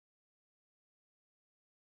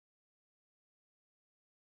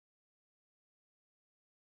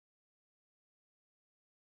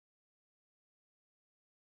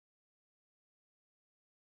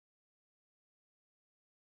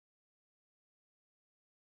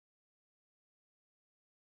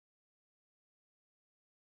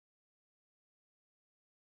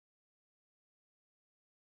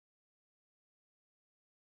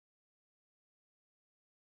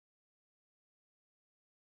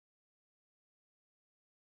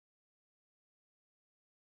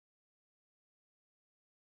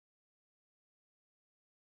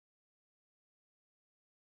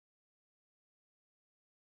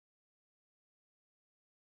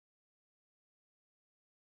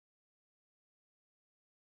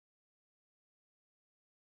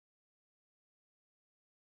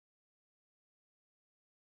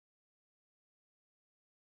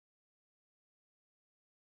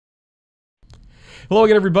Hello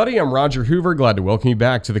again, everybody. I'm Roger Hoover. Glad to welcome you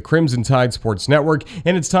back to the Crimson Tide Sports Network.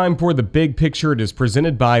 And it's time for The Big Picture. It is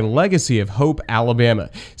presented by Legacy of Hope, Alabama.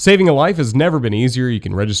 Saving a life has never been easier. You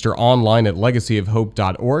can register online at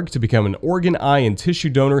legacyofhope.org to become an organ, eye, and tissue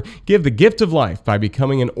donor. Give the gift of life by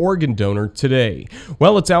becoming an organ donor today.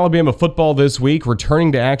 Well, it's Alabama football this week,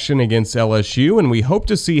 returning to action against LSU, and we hope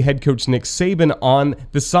to see head coach Nick Saban on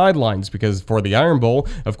the sidelines because for the Iron Bowl,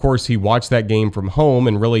 of course, he watched that game from home,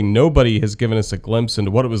 and really nobody has given us a glimpse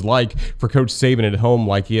into what it was like for Coach Saban at home,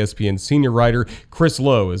 like ESPN senior writer Chris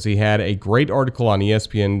Lowe, as he had a great article on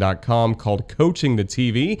ESPN.com called Coaching the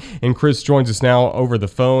TV. And Chris joins us now over the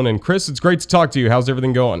phone. And Chris, it's great to talk to you. How's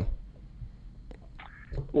everything going?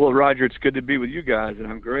 Well, Roger, it's good to be with you guys, and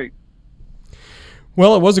I'm great.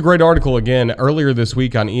 Well, it was a great article, again, earlier this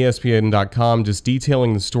week on ESPN.com, just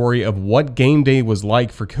detailing the story of what game day was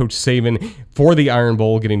like for Coach Saban for the Iron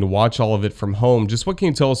Bowl, getting to watch all of it from home. Just what can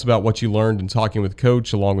you tell us about what you learned in talking with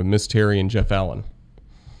Coach, along with Miss Terry and Jeff Allen?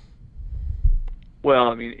 Well,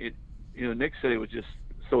 I mean, Nick said it was just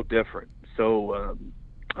so different, so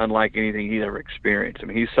unlike anything he'd ever experienced. I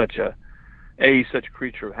mean, he's such a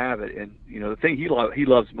creature of habit, and the thing he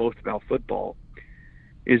loves most about football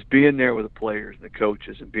is being there with the players and the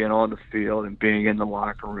coaches and being on the field and being in the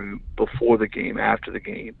locker room before the game, after the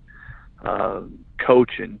game,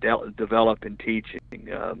 coaching, developing, teaching,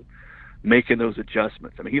 making those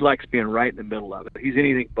adjustments. I mean, he likes being right in the middle of it. He's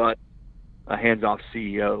anything but a hands-off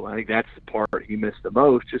CEO. I think that's the part he missed the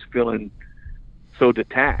most, just feeling so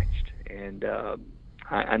detached. And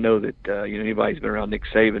I know that anybody who's been around Nick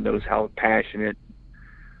Saban knows how passionate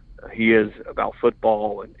he is about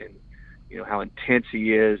football and how intense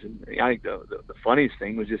he is. And I think the funniest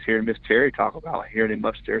thing was just hearing Miss Terry talk about hearing him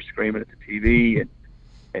upstairs screaming at the TV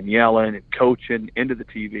and yelling and coaching into the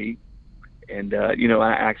TV. And,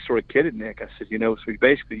 I sort of kidded Nick. I said, so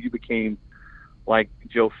basically you became like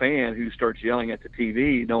Joe Fan, who starts yelling at the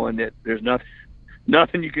TV, knowing that there's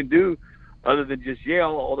nothing you can do other than just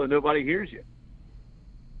yell, although nobody hears you.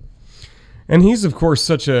 And he's, of course,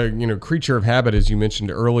 such a creature of habit, as you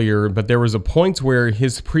mentioned earlier, but there was a point where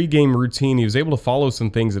his pregame routine, he was able to follow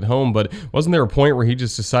some things at home, but wasn't there a point where he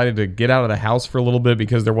just decided to get out of the house for a little bit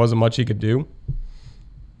because there wasn't much he could do?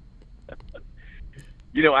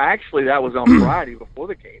 Actually, that was on Friday before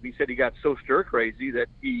the game. He said he got so stir-crazy that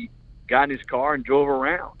he got in his car and drove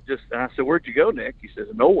around. And I said, "Where'd you go, Nick?" He says,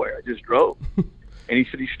 "Nowhere. I just drove." And he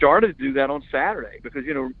said he started to do that on Saturday because,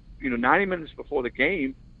 90 minutes before the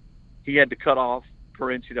game, he had to cut off, per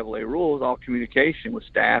NCAA rules, all communication with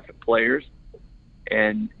staff and players,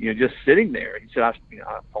 and just sitting there. He said, I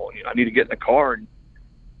need to get in the car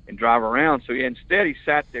and drive around. So instead he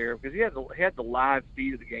sat there because he had the live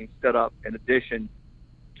feed of the game set up in addition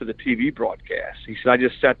to the TV broadcast. He said, I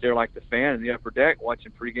just sat there like the fan in the upper deck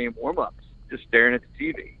watching pregame warm-ups, just staring at the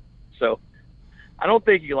TV. So I don't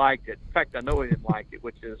think he liked it. In fact, I know he didn't like it,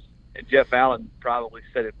 and Jeff Allen probably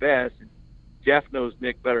said it best. And Jeff knows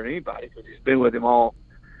Nick better than anybody because he's been with him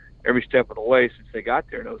every step of the way since they got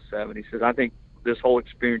there in 2007. He says, I think this whole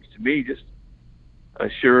experience to me just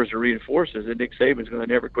assures or reinforces that Nick Saban's going to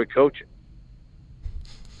never quit coaching.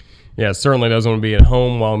 Yeah, certainly doesn't want to be at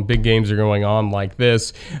home while big games are going on like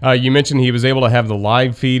this. You mentioned he was able to have the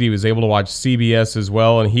live feed. He was able to watch CBS as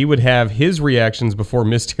well, and he would have his reactions before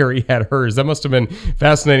Miss Terry had hers. That must have been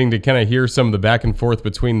fascinating to kind of hear some of the back and forth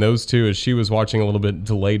between those two as she was watching a little bit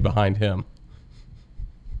delayed behind him.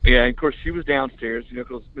 Yeah, and of course she was downstairs,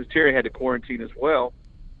 because Miss Terry had to quarantine as well.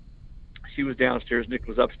 She was downstairs. Nick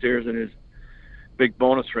was upstairs in his big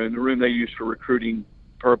bonus room, the room they used for recruiting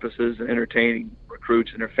purposes and entertaining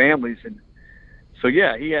recruits and their families. And so,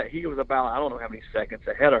 yeah, he was about, I don't know how many seconds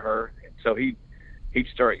ahead of her. And so he'd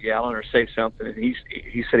start yelling or say something, and he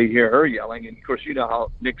said he'd hear her yelling. And, of course, you know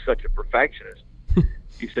how Nick's such a perfectionist.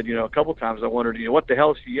 He said, a couple times I wondered, what the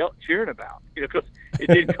hell is she cheering about? Because it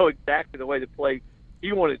didn't go exactly the way the play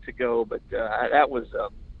he wanted it to go. But that was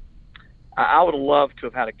I would have loved to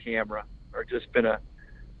have had a camera or just been a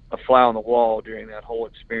fly on the wall during that whole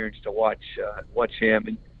experience to watch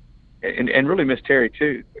him and really Miss Terry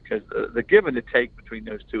too, because the give and the take between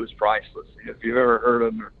those two is priceless. If you've ever heard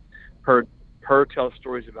them or heard her tell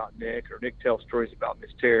stories about Nick or Nick tell stories about Miss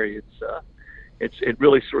Terry, it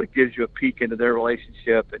really sort of gives you a peek into their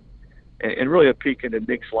relationship and really a peek into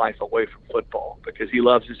Nick's life away from football, because he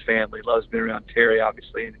loves his family, loves being around Terry,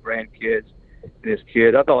 obviously, and the grandkids and his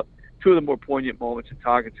kid. I thought two of the more poignant moments in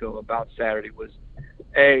talking to him about Saturday was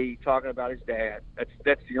talking about his dad.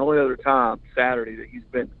 That's the only other time Saturday that he's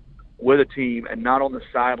been with a team and not on the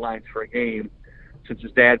sidelines for a game since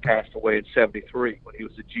his dad passed away in '73 when he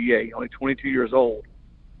was a GA, only 22 years old,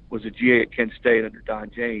 was a GA at Kent State under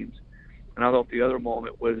Don James. And I thought the other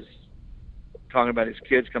moment was talking about his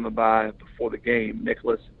kids coming by before the game,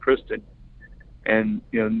 Nicholas and Kristen. And,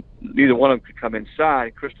 neither one of them could come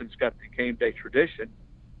inside. Kristen's got the game day tradition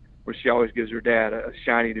where she always gives her dad a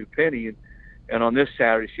shiny new penny. And on this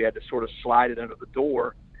Saturday, she had to sort of slide it under the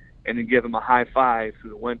door and then give him a high five through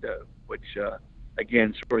the window, which,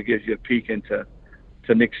 again, sort of gives you a peek into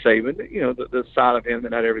Nick Saban, the side of him that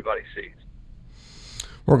not everybody sees.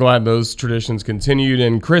 We're glad those traditions continued.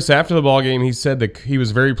 And Chris, after the ball game, he said that he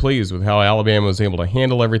was very pleased with how Alabama was able to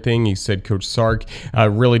handle everything. He said Coach Sark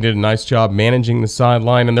really did a nice job managing the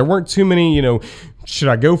sideline, and there weren't too many, should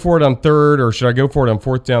I go for it on third or should I go for it on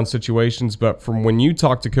fourth down situations? But from when you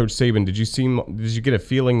talked to Coach Saban, did you get a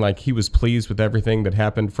feeling like he was pleased with everything that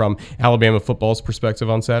happened from Alabama football's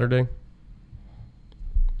perspective on Saturday?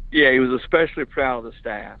 Yeah, he was especially proud of the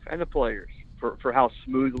staff and the players for how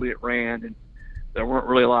smoothly it ran, and there weren't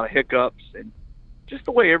really a lot of hiccups, and just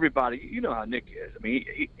the way everybody, you know how Nick is. I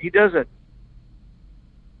mean, he doesn't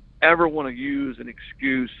ever want to use an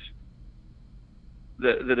excuse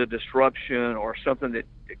that a disruption or something that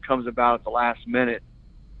comes about at the last minute.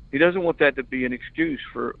 He doesn't want that to be an excuse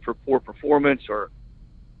for poor performance or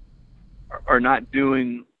not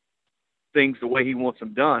doing things the way he wants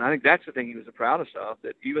them done. I think that's the thing he was the proudest of,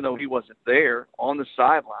 that even though he wasn't there on the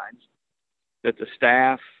sidelines, that the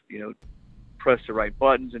staff, pressed the right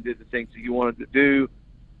buttons and did the things that he wanted to do,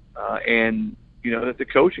 and that the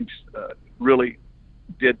coaching really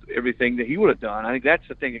did everything that he would have done. I think that's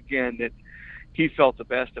the thing, again, that he felt the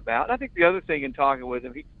best about. And I think the other thing in talking with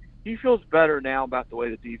him, he feels better now about the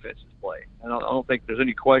way the defense is playing. And I don't think there's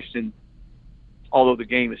any question, although the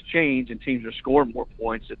game has changed and teams are scoring more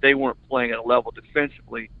points, that they weren't playing at a level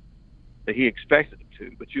defensively that he expected them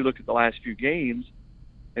to. But you look at the last few games,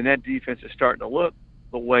 and that defense is starting to look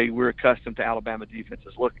the way we're accustomed to Alabama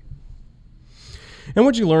defenses looking. And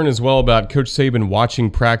what'd you learn as well about Coach Saban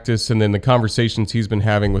watching practice and then the conversations he's been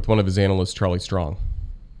having with one of his analysts, Charlie Strong?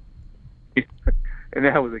 And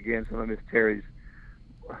that was, again, some of Miss Terry's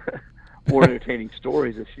more entertaining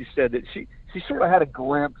stories. As she said that she sort of had a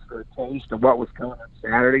glimpse or a taste of what was coming on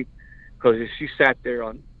Saturday, because she sat there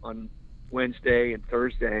on Wednesday and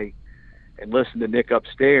Thursday and listened to Nick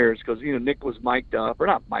upstairs, because Nick was mic'd up, or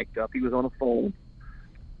not mic'd up, he was on the phone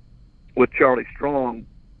with Charlie Strong,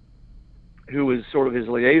 who was sort of his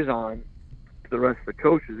liaison to the rest of the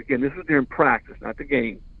coaches. Again, this was during practice, not the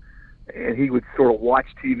game. And he would sort of watch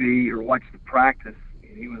TV or watch the practice,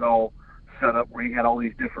 and he was all set up where he had all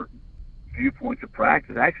these different viewpoints of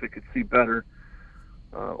practice. Actually could see better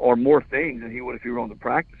or more things than he would if he were on the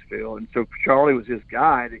practice field. And so Charlie was his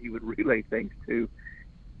guy that he would relay things to.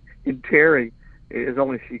 And Terry, as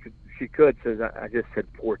only she could, says, I just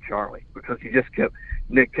said poor Charlie, because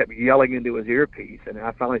Nick kept yelling into his earpiece. And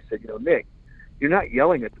I finally said, Nick, you're not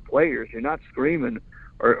yelling at the players. You're not screaming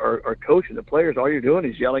or coaching the players. All you're doing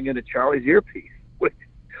is yelling into Charlie's earpiece,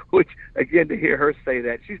 which again, to hear her say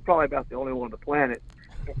that, she's probably about the only one on the planet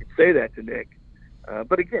who can say that to Nick.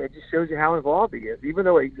 But again, it just shows you how involved he is. Even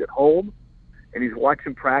though he's at home and he's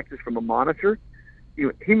watching practice from a monitor,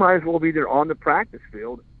 he might as well be there on the practice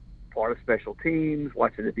field, part of special teams,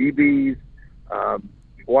 watching the DBs,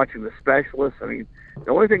 watching the specialists. I mean,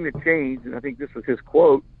 the only thing that changed, and I think this was his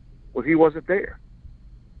quote, was he wasn't there.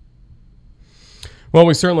 Well,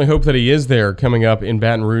 we certainly hope that he is there coming up in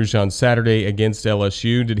Baton Rouge on Saturday against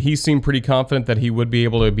LSU. Did he seem pretty confident that he would be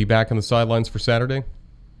able to be back on the sidelines for Saturday?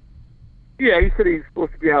 Yeah, he said he's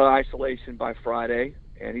supposed to be out of isolation by Friday,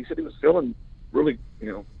 and he said he was feeling really,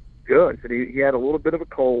 good. He said he had a little bit of a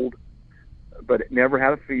cold, but it never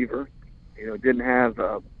had a fever. Didn't have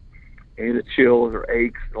any of the chills or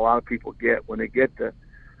aches that a lot of people get when they get the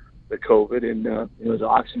COVID, and his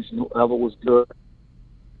oxygen level was good.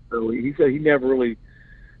 So he said he never really,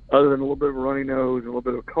 other than a little bit of a runny nose and a little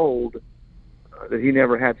bit of a cold, that he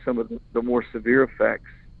never had some of the more severe effects,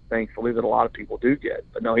 thankfully, that a lot of people do get.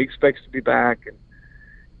 But no, he expects to be back,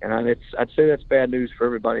 and I'd say that's bad news for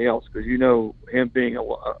everybody else, because him being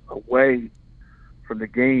away from the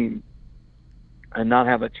game and not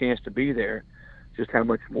have a chance to be there, just how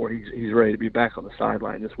much more he's ready to be back on the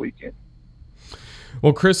sideline this weekend.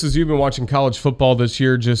 Well, Chris, as you've been watching college football this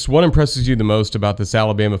year, just what impresses you the most about this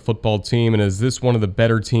Alabama football team, and is this one of the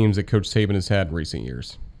better teams that Coach Saban has had in recent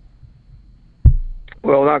years?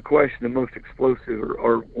 Well, without question, the most explosive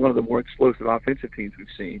or one of the more explosive offensive teams we've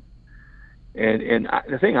seen. And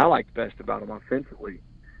the thing I like best about them offensively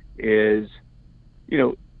is,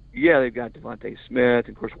 they've got Devontae Smith,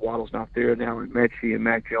 and of course Waddle's not there now, and Mechie and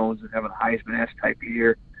Mac Jones are having a Heisman-esque type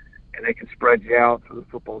year, and they can spread you out, throw the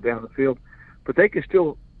football down the field. But they can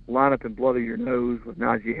still line up and bloody your nose with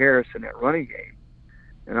Najee Harris in that running game.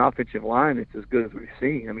 an offensive line that's as good as we've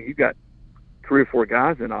seen. I mean, you've got 3 or 4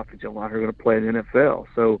 guys in the offensive line who are going to play in the NFL.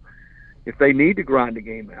 So if they need to grind the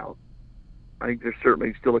game out, I think they're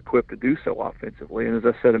certainly still equipped to do so offensively. And as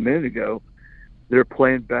I said a minute ago, they're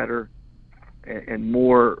playing better and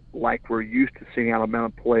more like we're used to seeing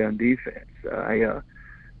Alabama play on defense.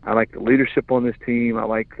 I like the leadership on this team. I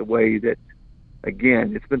like the way that,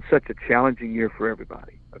 again, it's been such a challenging year for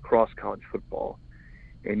everybody across college football.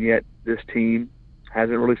 And yet this team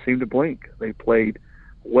hasn't really seemed to blink. They played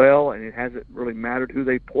well, and it hasn't really mattered who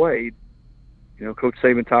they played. You know, Coach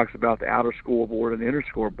Saban talks about the outer scoreboard and the inner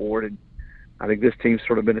scoreboard, and I think this team's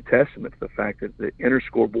sort of been a testament to the fact that the inner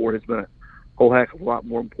scoreboard has been a whole heck of a lot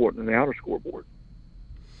more important than the outer scoreboard.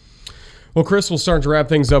 Well, Chris, we'll start to wrap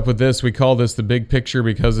things up with this. We call this the big picture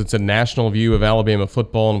because it's a national view of Alabama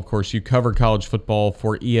football. And, of course, you cover college football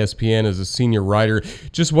for ESPN as a senior writer.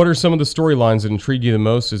 Just what are some of the storylines that intrigue you the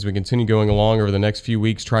most as we continue going along over the next few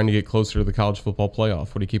weeks trying to get closer to the college football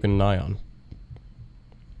playoff? What are you keeping an eye on?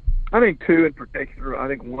 I think 2 in particular. I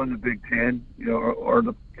think one, the Big Ten. You know, are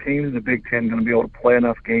the teams in the Big Ten going to be able to play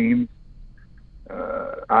enough games,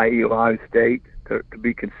 i.e. Ohio State, to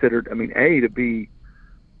be considered, I mean, A, to be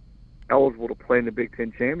eligible to play in the Big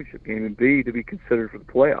Ten championship game, and B, to be considered for the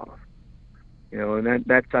playoff. You know, and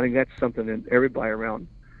I think that's something that everybody around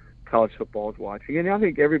college football is watching. And I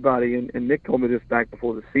think everybody, and Nick told me this back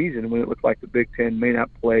before the season when it looked like the Big Ten may not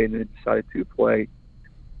play and then decided to play,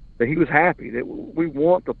 that he was happy that we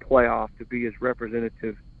want the playoff to be as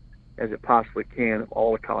representative as it possibly can of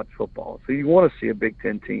all of college football. So you want to see a Big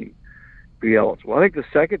Ten team be eligible. I think the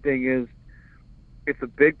second thing is, if the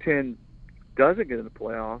Big Ten doesn't get in the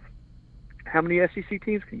playoff, how many SEC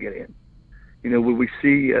teams can get in? You know, will we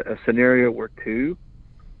see a scenario where 2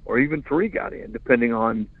 or even 3 got in, depending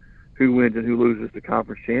on who wins and who loses the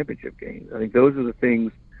conference championship games? I think those are the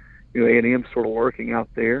things, you know, A&M's sort of working out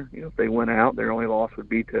there. You know, if they went out, their only loss would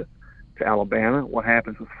be to Alabama. What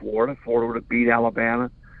happens with Florida? Florida were to beat Alabama,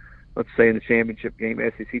 let's say in the championship game,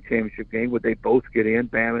 SEC championship game, would they both get in,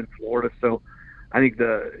 Bama and Florida? So I think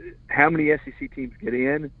how many SEC teams get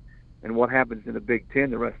in and what happens in the Big Ten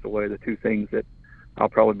the rest of the way are the 2 things that I'll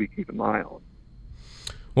probably be keeping my eye on.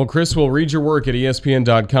 Well, Chris, we'll read your work at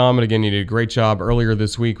ESPN.com. And again, you did a great job earlier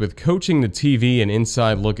this week with coaching the TV and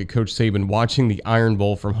inside look at Coach Saban watching the Iron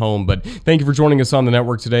Bowl from home. But thank you for joining us on the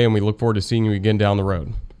network today, and we look forward to seeing you again down the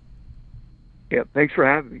road. Yeah, thanks for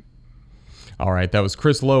having me. All right, that was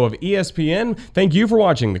Chris Lowe of ESPN. Thank you for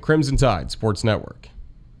watching the Crimson Tide Sports Network.